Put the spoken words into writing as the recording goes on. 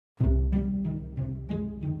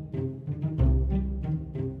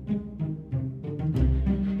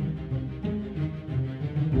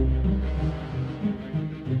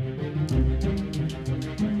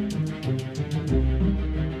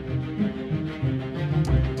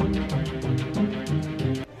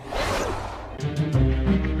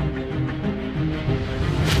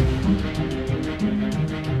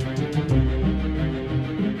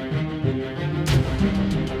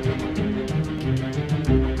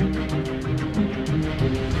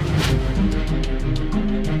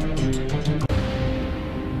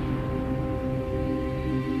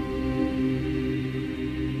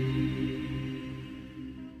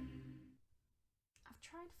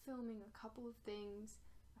things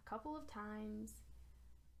a couple of times.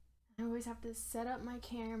 I always have to set up my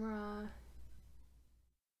camera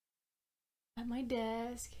at my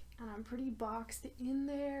desk, and I'm pretty boxed in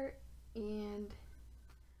there, and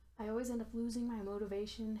I always end up losing my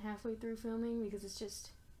motivation halfway through filming because it's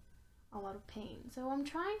just a lot of pain. So I'm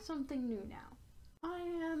trying something new now. I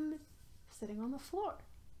am sitting on the floor,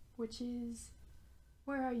 which is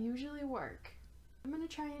where I usually work. I'm gonna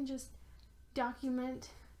try and just document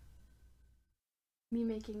me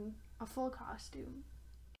making a full costume.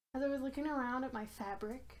 As I was looking around at my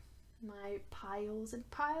fabric, my piles and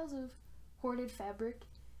piles of hoarded fabric,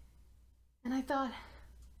 and I thought,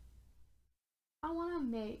 I want to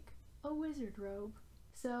make a wizard robe.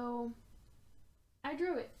 So I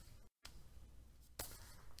drew it,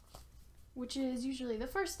 which is usually the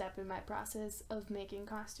first step in my process of making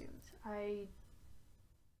costumes. I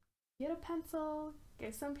get a pencil,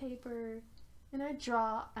 get some paper, and I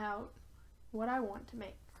draw out what I want to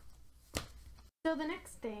make. So the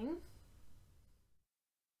next thing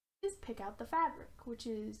is pick out the fabric, which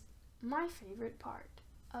is my favorite part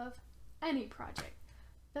of any project.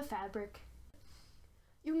 The fabric.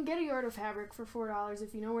 You can get a yard of fabric for $4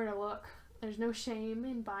 if you know where to look. There's no shame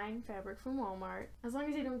in buying fabric from Walmart. As long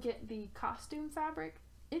as you don't get the costume fabric,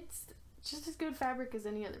 it's just as good fabric as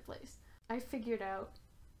any other place. I figured out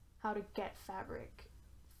how to get fabric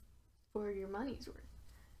for your money's worth.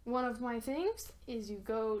 One of my things is you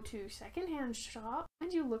go to secondhand shop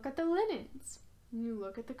and you look at the linens, and you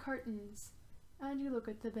look at the curtains, and you look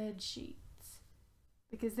at the bed sheets,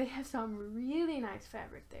 because they have some really nice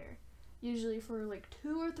fabric there, usually for like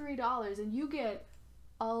 $2 or $3, and you get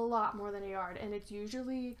a lot more than a yard, and it's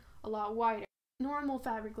usually a lot wider. Normal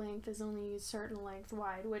fabric length is only a certain length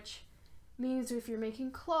wide, which means if you're making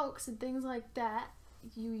cloaks and things like that,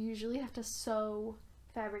 you usually have to sew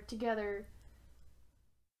fabric together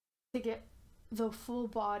to get the full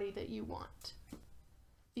body that you want. If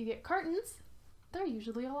you get curtains, they're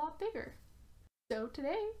usually a lot bigger. So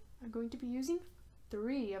today, I'm going to be using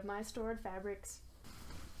 3 of my stored fabrics.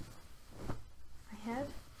 I have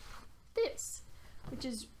this, which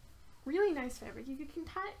is really nice fabric. You can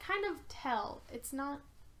kind of tell. It's not,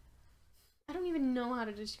 I don't even know how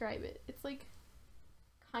to describe it. It's like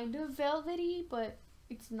kind of velvety, but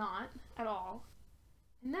it's not at all.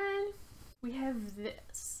 And then we have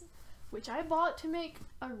this, which I bought to make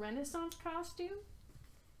a Renaissance costume.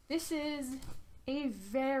 This is a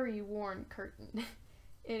very worn curtain.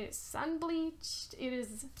 It is sun bleached. It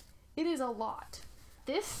is a lot.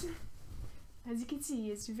 This, as you can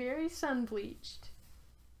see, is very sun bleached.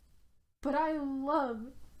 But I love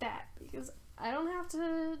that because I don't have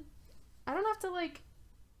to like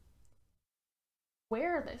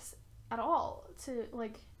wear this at all to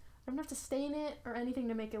like, I don't have to stain it or anything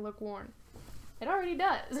to make it look worn. It already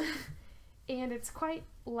does. And it's quite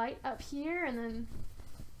light up here, and then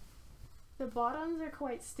the bottoms are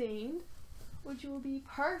quite stained, which will be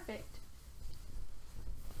perfect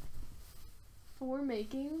for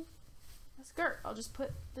making a skirt. I'll just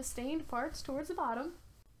put the stained parts towards the bottom,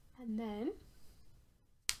 and then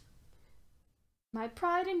my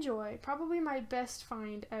pride and joy, probably my best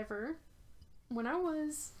find ever. When I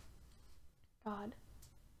was, God,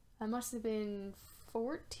 I must have been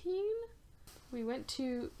 14. We went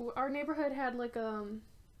to, our neighborhood had like a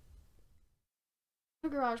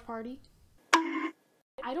garage party.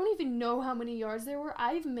 I don't even know how many yards there were.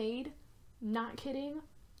 I've made, not kidding,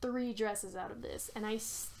 3 dresses out of this, and I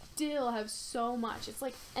still have so much. It's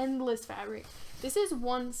like endless fabric. This is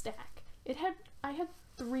 1 stack. I had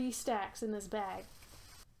 3 stacks in this bag.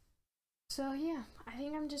 So yeah, I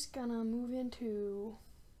think I'm just gonna move into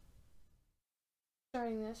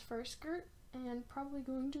starting this first skirt and probably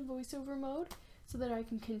going to voiceover mode so that I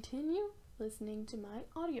can continue listening to my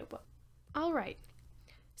audiobook. Alright,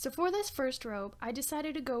 so for this first robe, I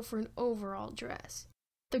decided to go for an overall dress.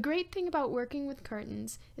 The great thing about working with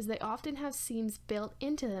curtains is they often have seams built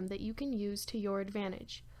into them that you can use to your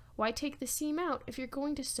advantage. Why take the seam out if you're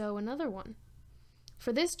going to sew another one?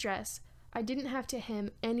 For this dress, I didn't have to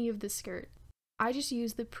hem any of the skirt. I just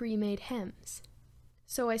used the pre-made hems.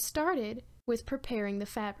 So I started with preparing the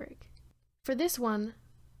fabric. For this one,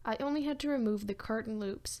 I only had to remove the curtain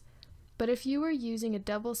loops, but if you were using a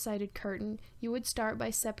double-sided curtain, you would start by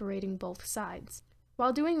separating both sides.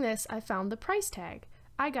 While doing this, I found the price tag.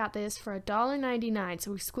 I got this for $1.99,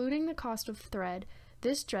 so excluding the cost of thread,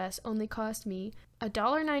 this dress only cost me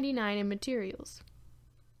 $1.99 in materials.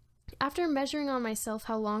 After measuring on myself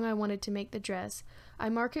how long I wanted to make the dress, I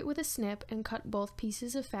mark it with a snip and cut both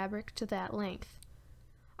pieces of fabric to that length.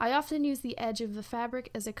 I often use the edge of the fabric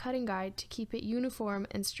as a cutting guide to keep it uniform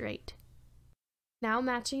and straight. Now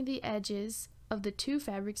matching the edges of the two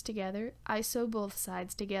fabrics together, I sew both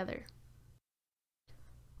sides together.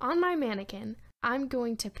 On my mannequin, I'm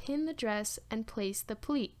going to pin the dress and place the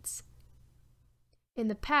pleats. In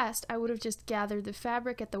the past, I would have just gathered the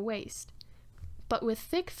fabric at the waist, but with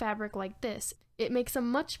thick fabric like this, it makes a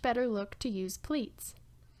much better look to use pleats,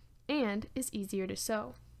 and is easier to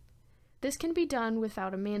sew. This can be done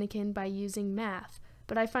without a mannequin by using math,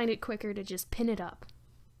 but I find it quicker to just pin it up.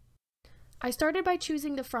 I started by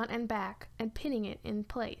choosing the front and back and pinning it in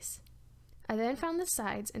place. I then found the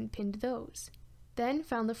sides and pinned those, then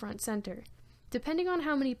found the front center. Depending on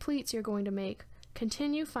how many pleats you're going to make,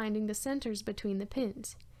 continue finding the centers between the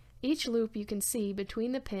pins. Each loop you can see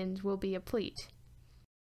between the pins will be a pleat.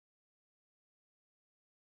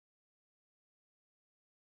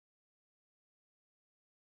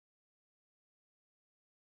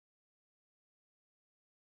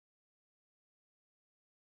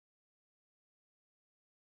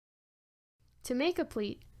 To make a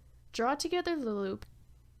pleat, draw together the loop,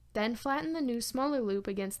 then flatten the new smaller loop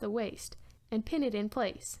against the waist and pin it in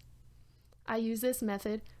place. I use this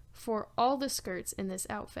method for all the skirts in this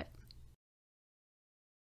outfit.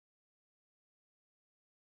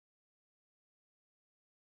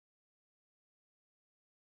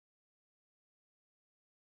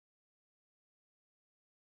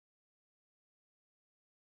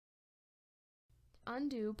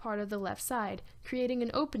 Undo part of the left side, creating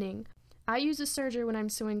an opening. I use a serger when I'm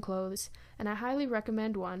sewing clothes, and I highly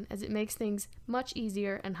recommend one as it makes things much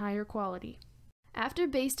easier and higher quality. After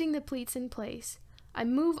basting the pleats in place, I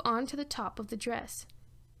move on to the top of the dress.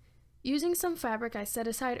 Using some fabric I set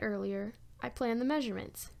aside earlier, I plan the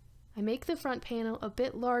measurements. I make the front panel a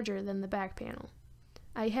bit larger than the back panel.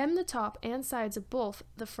 I hem the top and sides of both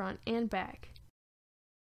the front and back.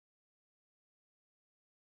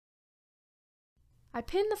 I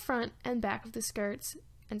pin the front and back of the skirts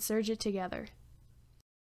and serge it together.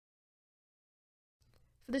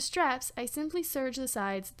 For the straps, I simply serge the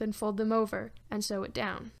sides, then fold them over and sew it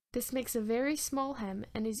down. This makes a very small hem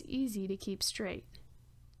and is easy to keep straight.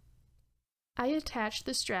 I attach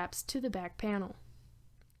the straps to the back panel.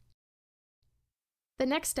 The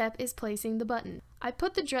next step is placing the button. I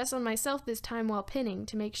put the dress on myself this time while pinning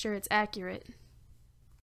to make sure it's accurate.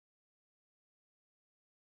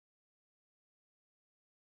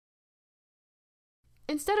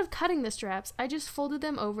 Instead of cutting the straps, I just folded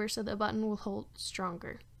them over so the button will hold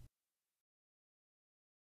stronger.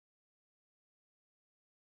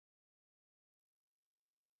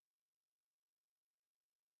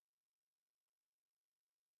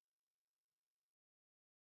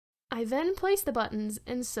 I then placed the buttons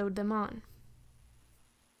and sewed them on.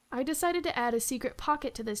 I decided to add a secret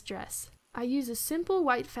pocket to this dress. I use a simple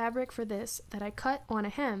white fabric for this that I cut on a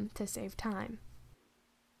hem to save time.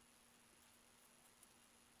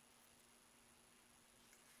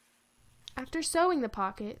 After sewing the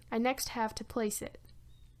pocket, I next have to place it.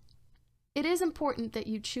 It is important that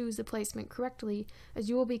you choose the placement correctly as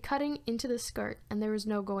you will be cutting into the skirt and there is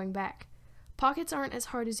no going back. Pockets aren't as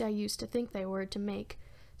hard as I used to think they were to make,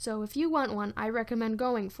 so if you want one, I recommend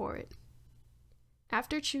going for it.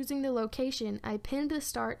 After choosing the location, I pinned the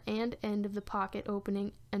start and end of the pocket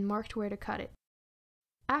opening and marked where to cut it.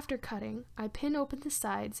 After cutting, I pin open the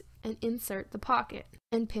sides and insert the pocket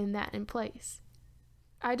and pin that in place.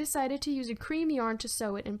 I decided to use a cream yarn to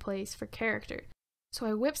sew it in place for character, so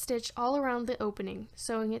I whip stitch all around the opening,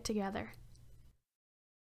 sewing it together.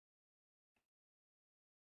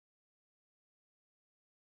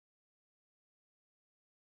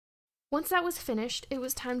 Once that was finished, it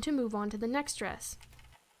was time to move on to the next dress.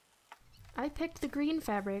 I picked the green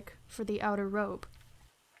fabric for the outer robe.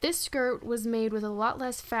 This skirt was made with a lot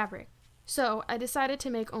less fabric, so I decided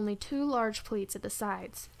to make only 2 large pleats at the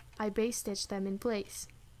sides. I base stitched them in place.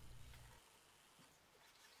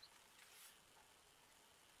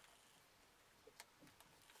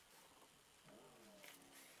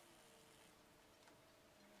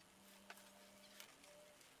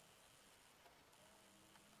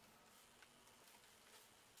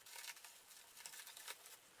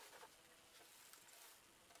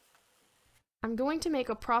 I'm going to make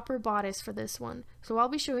a proper bodice for this one, so I'll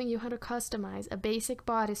be showing you how to customize a basic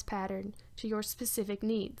bodice pattern to your specific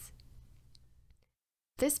needs.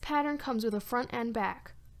 This pattern comes with a front and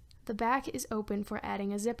back. The back is open for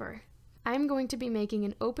adding a zipper. I'm going to be making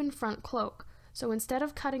an open front cloak, so instead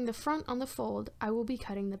of cutting the front on the fold, I will be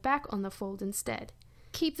cutting the back on the fold instead.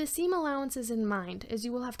 Keep the seam allowances in mind, as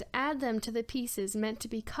you will have to add them to the pieces meant to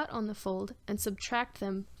be cut on the fold and subtract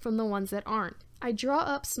them from the ones that aren't. I draw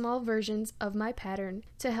up small versions of my pattern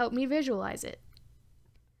to help me visualize it.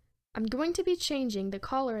 I'm going to be changing the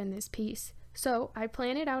collar in this piece so I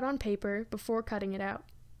plan it out on paper before cutting it out.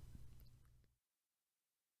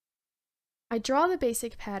 I draw the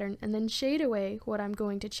basic pattern and then shade away what I'm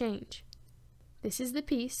going to change. This is the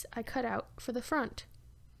piece I cut out for the front.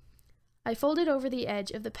 I fold it over the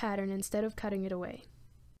edge of the pattern instead of cutting it away.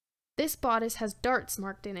 This bodice has darts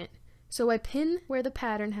marked in it, so I pin where the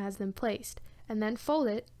pattern has them placed and then fold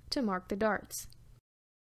it to mark the darts.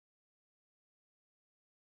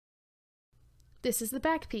 This is the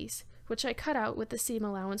back piece, which I cut out with the seam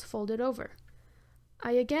allowance folded over.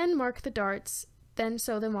 I again mark the darts, then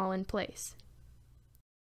sew them all in place.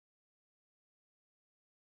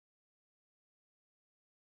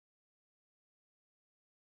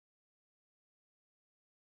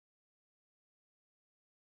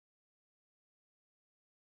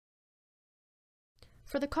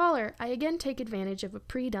 For the collar, I again take advantage of a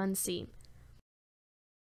pre-done seam.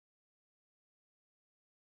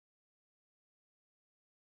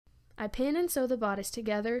 I pin and sew the bodice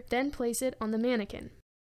together, then place it on the mannequin.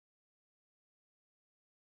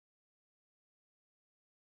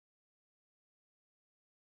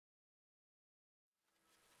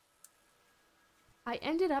 I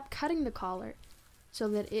ended up cutting the collar so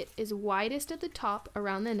that it is widest at the top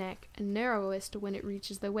around the neck and narrowest when it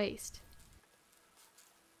reaches the waist.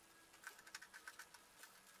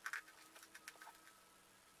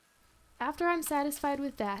 After I'm satisfied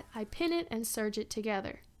with that, I pin it and serge it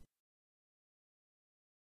together.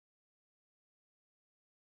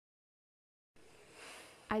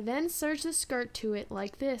 I then serge the skirt to it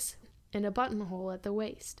like this, in a buttonhole at the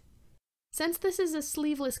waist. Since this is a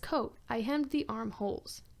sleeveless coat, I hemmed the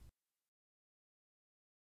armholes.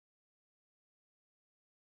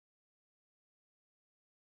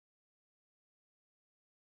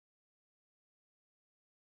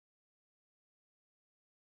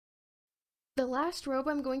 The last robe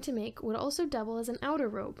I'm going to make would also double as an outer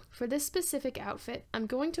robe. For this specific outfit, I'm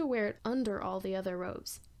going to wear it under all the other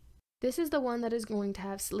robes. This is the one that is going to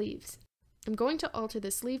have sleeves. I'm going to alter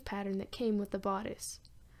the sleeve pattern that came with the bodice.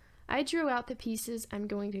 I drew out the pieces I'm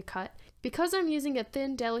going to cut. Because I'm using a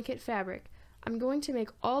thin, delicate fabric, I'm going to make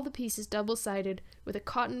all the pieces double-sided with a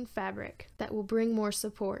cotton fabric that will bring more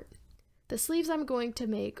support. The sleeves I'm going to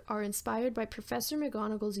make are inspired by Professor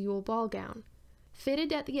McGonagall's Yule ball gown.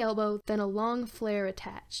 Fitted at the elbow, then a long flare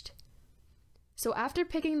attached. So after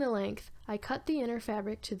picking the length, I cut the inner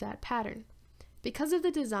fabric to that pattern. Because of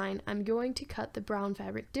the design, I'm going to cut the brown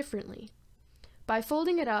fabric differently. By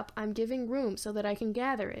folding it up, I'm giving room so that I can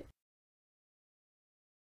gather it.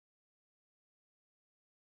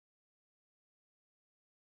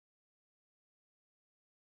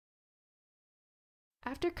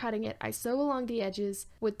 After cutting it, I sew along the edges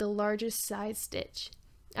with the largest size stitch.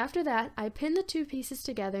 After that, I pin the two pieces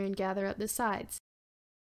together and gather up the sides.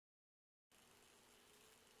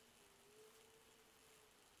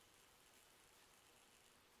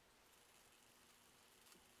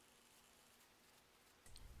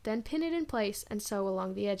 Then pin it in place and sew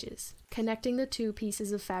along the edges, connecting the two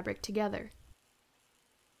pieces of fabric together.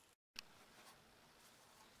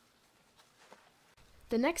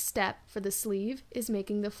 The next step for the sleeve is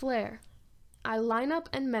making the flare. I line up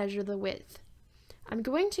and measure the width. I'm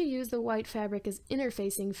going to use the white fabric as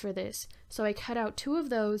interfacing for this, so I cut out 2 of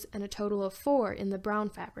those and a total of 4 in the brown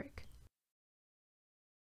fabric.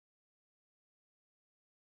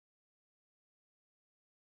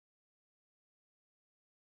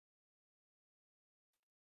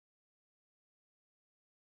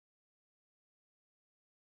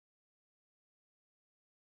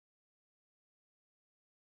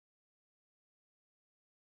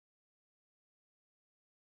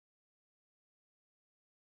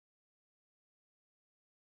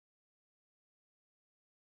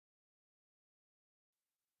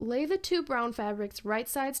 Lay the 2 brown fabrics right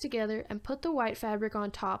sides together and put the white fabric on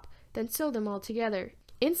top, then sew them all together.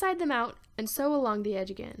 Inside them out and sew along the edge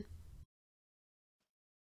again.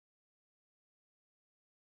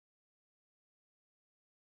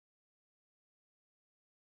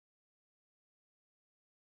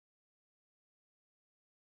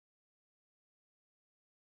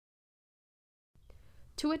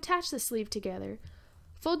 To attach the sleeve together,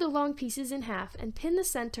 fold the long pieces in half and pin the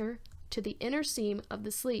center to the inner seam of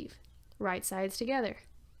the sleeve, right sides together.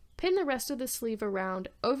 Pin the rest of the sleeve around,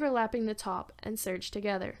 overlapping the top, and serge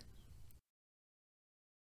together.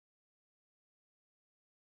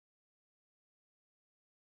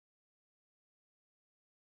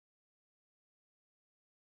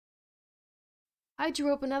 I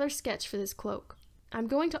drew up another sketch for this cloak. I'm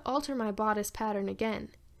going to alter my bodice pattern again,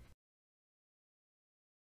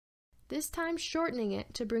 this time shortening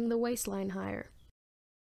it to bring the waistline higher.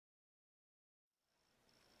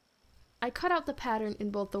 I cut out the pattern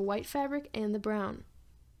in both the white fabric and the brown.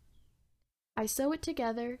 I sew it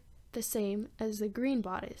together the same as the green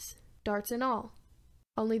bodice, darts and all,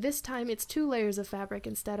 only this time it's 2 layers of fabric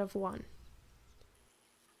instead of 1.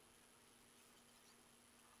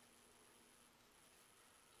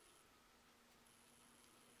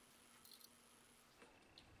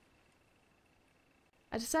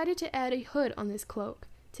 I decided to add a hood on this cloak.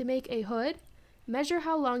 To make a hood, measure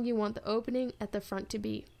how long you want the opening at the front to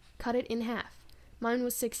be. Cut it in half. Mine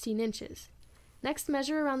was 16 inches. Next,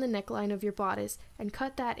 measure around the neckline of your bodice and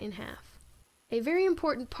cut that in half. A very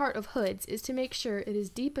important part of hoods is to make sure it is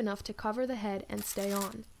deep enough to cover the head and stay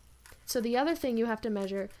on. So the other thing you have to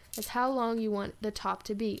measure is how long you want the top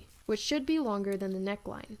to be, which should be longer than the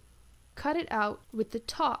neckline. Cut it out with the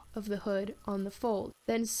top of the hood on the fold,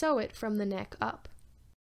 then sew it from the neck up.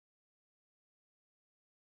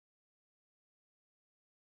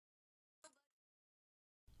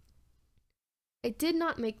 I did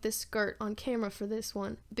not make the skirt on camera for this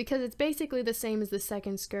one, because it's basically the same as the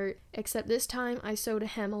second skirt, except this time I sewed a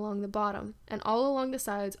hem along the bottom, and all along the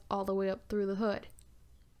sides all the way up through the hood.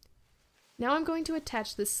 Now I'm going to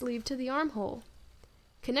attach the sleeve to the armhole.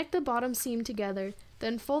 Connect the bottom seam together,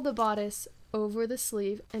 then fold the bodice over the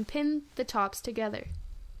sleeve and pin the tops together.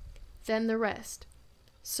 Then the rest.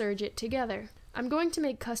 Serge it together. I'm going to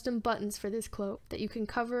make custom buttons for this cloak that you can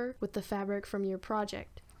cover with the fabric from your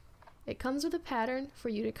project. It comes with a pattern for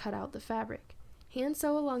you to cut out the fabric. Hand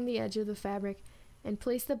sew along the edge of the fabric and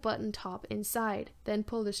place the button top inside, then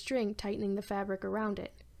pull the string tightening the fabric around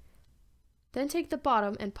it. Then take the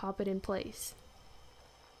bottom and pop it in place.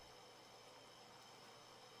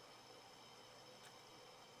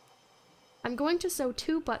 I'm going to sew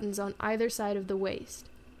 2 buttons on either side of the waist.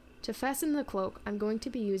 To fasten the cloak, I'm going to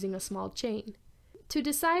be using a small chain. To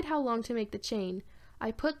decide how long to make the chain, I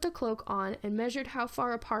put the cloak on and measured how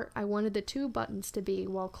far apart I wanted the 2 buttons to be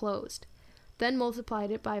while closed, then multiplied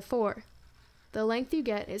it by 4. The length you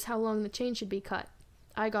get is how long the chain should be cut.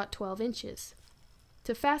 I got 12 inches.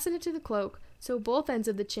 To fasten it to the cloak, sew both ends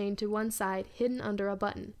of the chain to one side hidden under a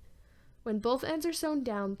button. When both ends are sewn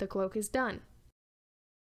down, the cloak is done.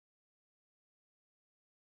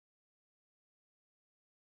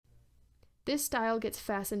 This style gets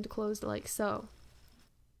fastened closed like so.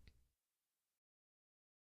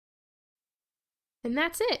 And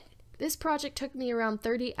that's it! This project took me around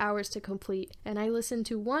 30 hours to complete, and I listened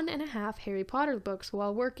to 1.5 Harry Potter books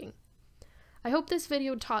while working. I hope this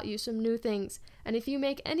video taught you some new things, and if you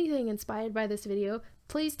make anything inspired by this video,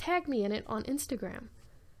 please tag me in it on Instagram.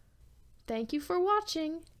 Thank you for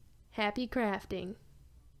watching! Happy crafting!